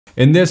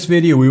In this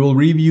video we will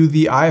review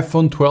the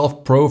iPhone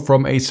 12 Pro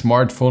from a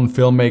smartphone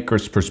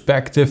filmmaker's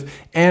perspective,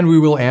 and we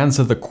will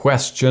answer the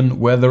question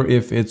whether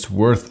if it's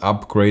worth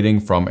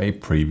upgrading from a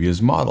previous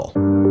model.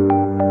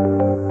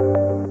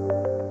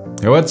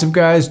 Hey, what's up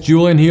guys,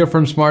 Julian here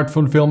from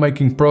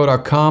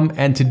smartphonefilmmakingpro.com,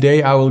 and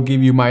today I will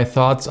give you my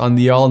thoughts on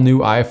the all new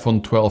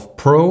iPhone 12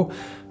 Pro.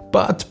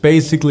 But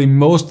basically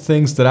most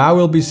things that I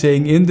will be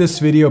saying in this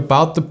video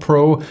about the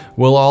Pro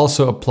will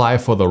also apply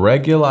for the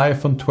regular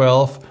iPhone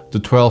 12, the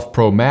 12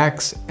 Pro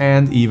Max,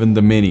 and even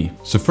the Mini.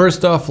 So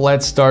first off,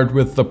 let's start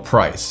with the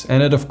price.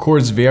 And it of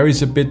course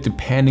varies a bit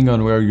depending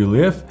on where you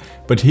live,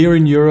 but here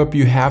in Europe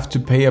you have to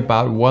pay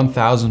about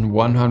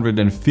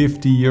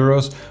 1,150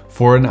 euros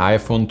for an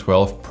iPhone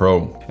 12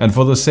 Pro. And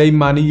for the same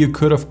money you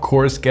could of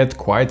course get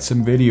quite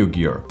some video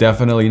gear.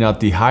 Definitely not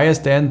the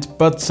highest end,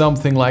 but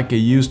something like a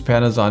used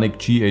Panasonic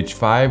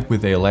GH5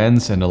 with a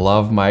lens and a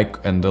lav mic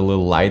and a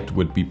little light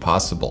would be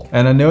possible.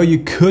 And I know you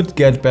could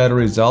get better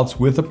results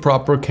with a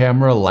proper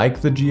camera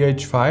like the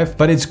GH5,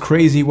 but it's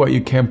crazy what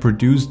you can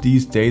produce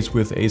these days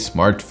with a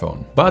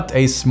smartphone. But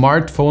a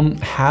smartphone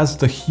has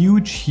the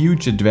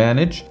huge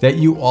advantage that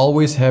you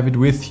always have it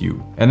with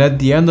you. And at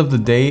the end of the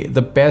day,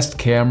 the best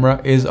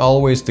camera is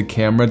always the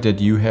camera that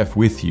you have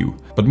with you.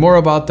 But more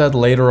about that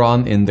later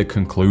on in the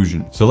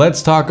conclusion. So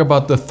let's talk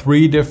about the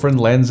three different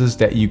lenses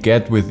that you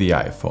get with the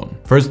iPhone.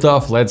 First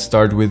off, let's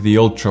start with the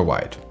ultra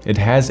wide. It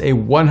has a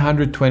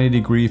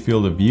 120-degree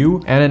field of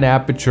view and an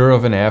aperture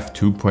of an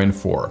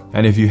f2.4.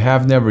 And if you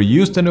have never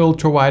used an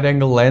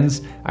ultra-wide-angle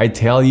lens, I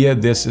tell you,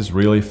 this is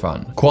really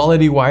fun.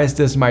 Quality-wise,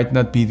 this might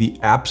not be the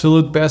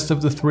absolute best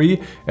of the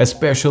three,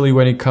 especially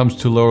when it comes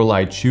to lower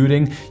light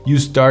shooting. You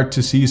start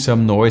to see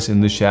some noise in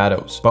the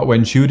shadows. But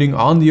when shooting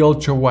on the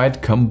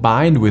ultra-wide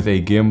combined with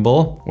a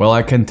gimbal, well,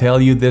 I can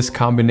tell you this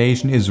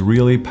combination is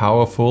really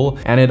powerful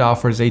and it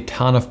offers a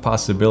ton of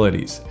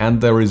possibilities. And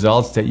the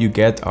results that you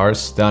get are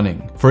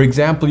stunning. For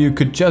example, you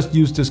could just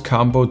use this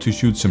combo to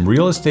shoot some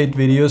real estate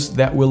videos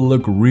that will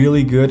look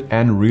really good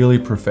and really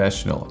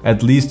professional.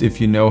 At least if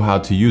you know how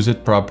to use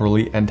it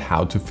properly and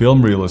how to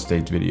film real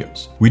estate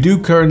videos. We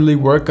do currently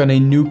work on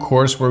a new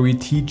course where we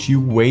teach you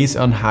ways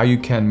on how you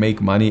can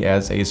make money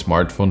as a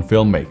smartphone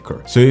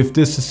filmmaker. So if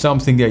this is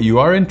something that you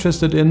are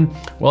interested in,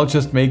 well,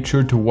 just make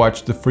sure to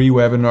watch the free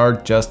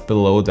webinar just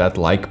below that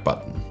like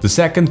button. The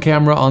second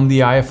camera on the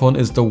iPhone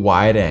is the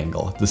wide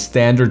angle, the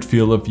standard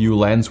field of view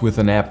lens with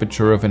an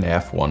aperture of an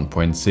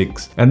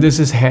f1.6. And this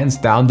is hands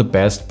down the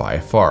best by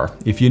far.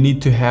 If you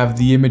need to have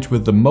the image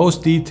with the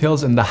most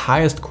details and the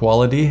highest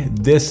quality,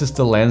 this is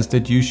the lens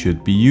that you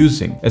should be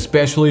using.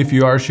 Especially if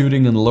you are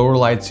shooting in lower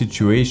light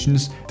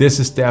situations,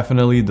 this is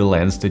definitely the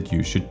lens that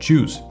you should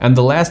choose. And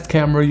the last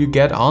camera you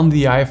get on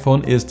the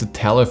iPhone is the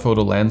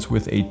telephoto lens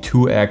with a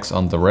 2x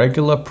on the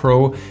regular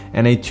Pro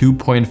and a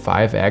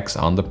 2.5x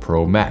on the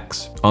Pro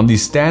Max. On the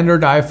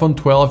standard iPhone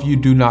 12 you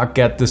do not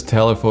get this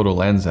telephoto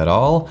lens at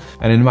all,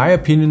 and in my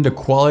opinion the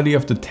quality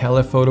of the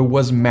telephoto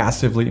was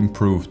massively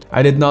improved.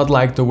 I did not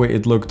like the way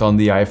it looked on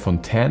the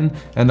iPhone 10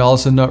 and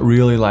also not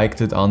really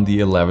liked it on the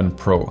 11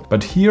 Pro.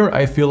 But here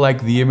I feel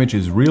like the image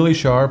is really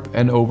sharp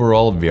and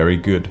overall very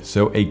good,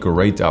 so a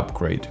great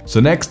upgrade. So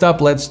next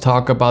up, let's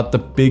talk about the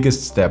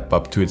biggest step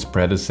up to its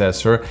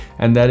predecessor,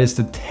 and that is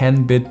the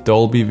 10-bit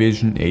Dolby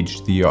Vision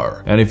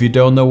HDR. And if you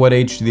don't know what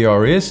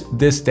HDR is,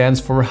 this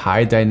stands for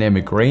High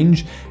Dynamic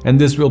Range, and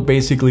this will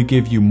basically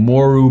give you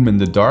more room in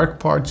the dark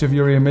parts of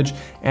your image,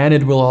 and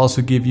it will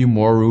also give you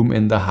more room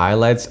in the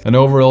highlights and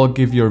overall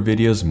give your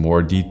videos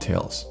more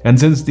details. And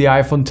since the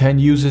iPhone 10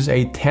 uses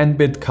a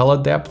 10-bit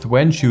color depth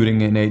when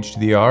shooting in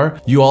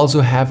HDR, you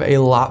also have a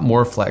lot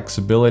more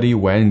flexibility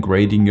when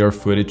grading your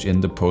footage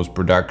in the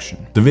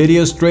post-production. The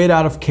videos straight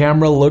out of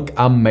camera look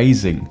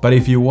amazing, but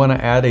if you want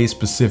to add a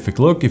specific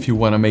look, if you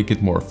want to make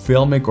it more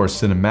filmic or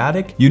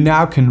cinematic, you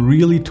now can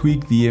really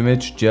tweak the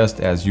image just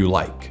as you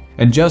like.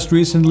 And just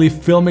recently,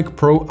 Filmic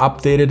Pro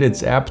updated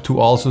its app to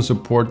also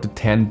support the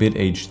 10-bit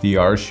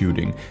HDR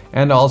shooting.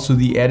 And also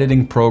the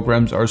editing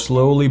programs are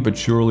slowly but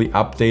surely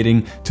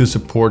updating to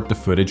support the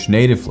footage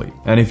natively.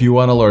 And if you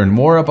want to learn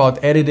more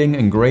about editing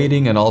and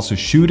grading and also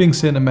shooting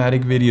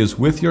cinematic videos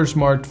with your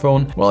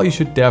smartphone, well, you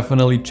should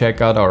definitely check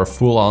out our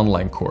full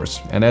online course.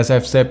 And as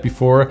I've said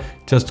before,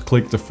 just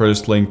click the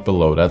first link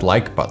below that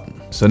like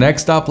button. So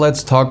next up,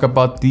 let's talk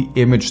about the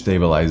image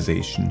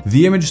stabilization.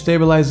 The image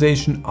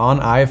stabilization on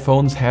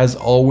iPhones has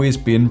always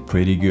been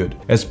pretty good.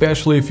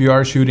 Especially if you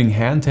are shooting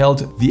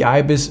handheld, the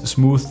IBIS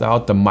smoothed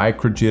out the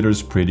micro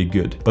jitters pretty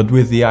good. But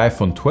with the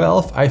iPhone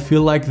 12, I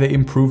feel like they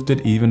improved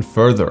it even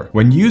further.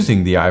 When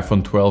using the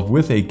iPhone 12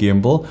 with a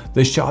gimbal,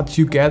 the shots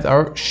you get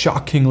are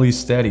shockingly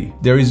steady.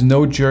 There is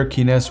no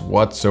jerkiness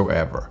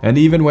whatsoever. And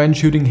even when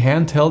shooting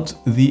handheld,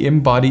 the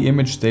in-body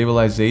image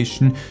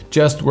stabilization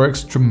just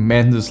works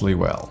tremendously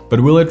well. But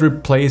will it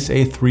replace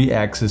a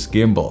 3-axis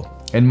gimbal?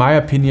 In my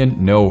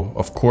opinion, no,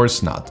 of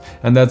course not.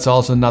 And that's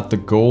also not the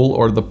goal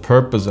or the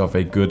purpose of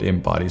a good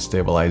in-body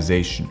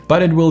stabilization.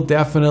 But it will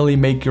definitely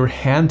make your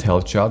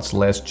handheld shots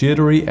less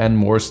jittery and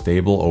more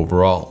stable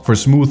overall. For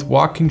smooth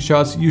walking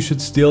shots, you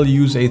should still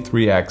use a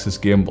 3-axis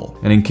gimbal.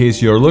 And in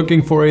case you're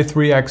looking for a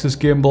 3-axis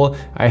gimbal,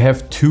 I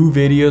have 2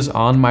 videos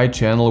on my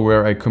channel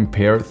where I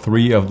compare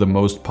 3 of the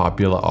most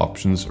popular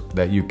options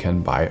that you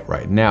can buy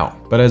right now.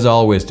 But as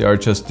always, there are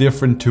just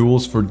different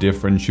tools for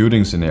different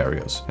shooting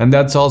scenarios. And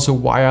that's also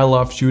why I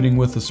love shooting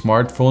with a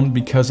smartphone,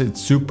 because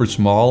it's super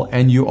small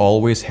and you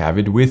always have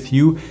it with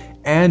you.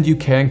 And you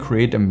can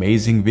create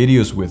amazing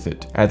videos with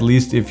it, at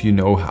least if you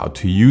know how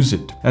to use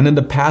it. And in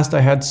the past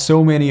I had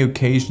so many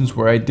occasions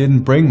where I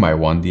didn't bring my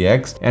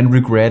 1DX and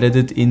regretted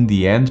it in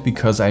the end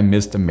because I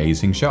missed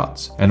amazing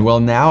shots. And well,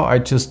 now I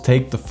just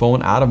take the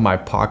phone out of my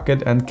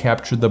pocket and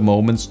capture the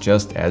moments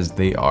just as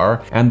they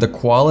are, and the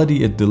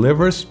quality it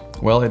delivers,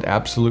 well, it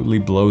absolutely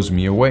blows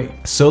me away.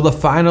 So the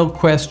final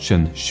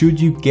question,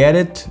 should you get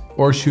it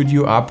or should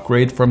you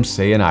upgrade from,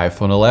 say, an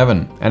iPhone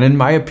 11? And in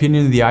my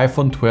opinion, the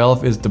iPhone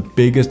 12 is the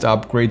biggest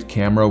upgrade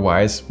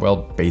camera-wise, well,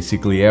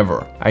 basically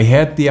ever. I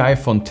had the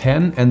iPhone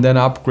 10 and then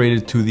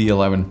upgraded to the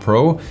 11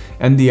 Pro,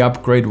 and the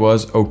upgrade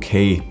was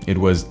okay. It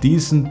was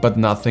decent, but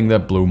nothing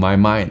that blew my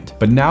mind.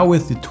 But now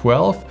with the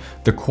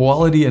 12, the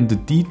quality and the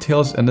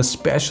details, and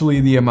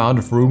especially the amount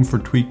of room for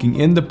tweaking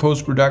in the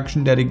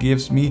post-production that it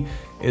gives me,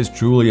 is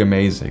truly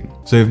amazing.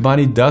 So if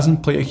money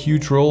doesn't play a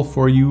huge role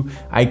for you,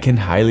 I can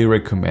highly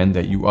recommend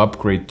that you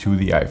upgrade to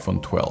the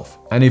iPhone 12.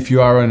 And if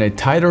you are on a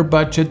tighter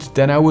budget,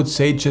 then I would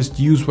say just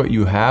use what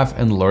you have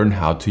and learn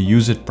how to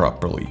use it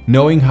properly.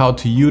 Knowing how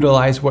to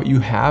utilize what you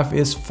have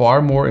is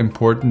far more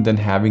important than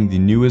having the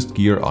newest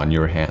gear on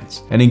your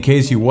hands. And in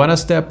case you want to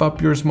step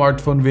up your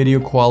smartphone video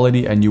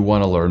quality and you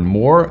want to learn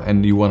more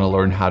and you want to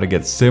learn how to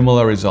get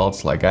similar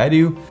results like I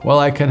do, well,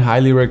 I can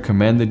highly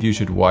recommend that you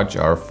should watch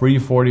our free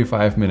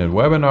 45-minute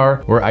webinar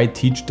where I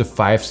teach the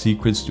 5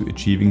 secrets to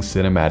achieving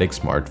cinematic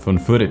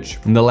smartphone footage.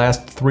 In the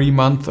last 3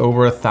 months,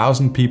 over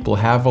 1,000 people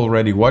have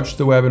already watched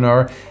the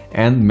webinar,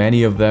 and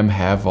many of them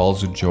have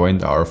also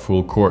joined our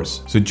full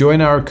course. So join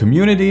our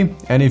community,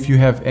 and if you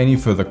have any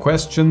further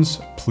questions,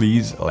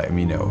 please let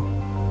me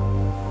know.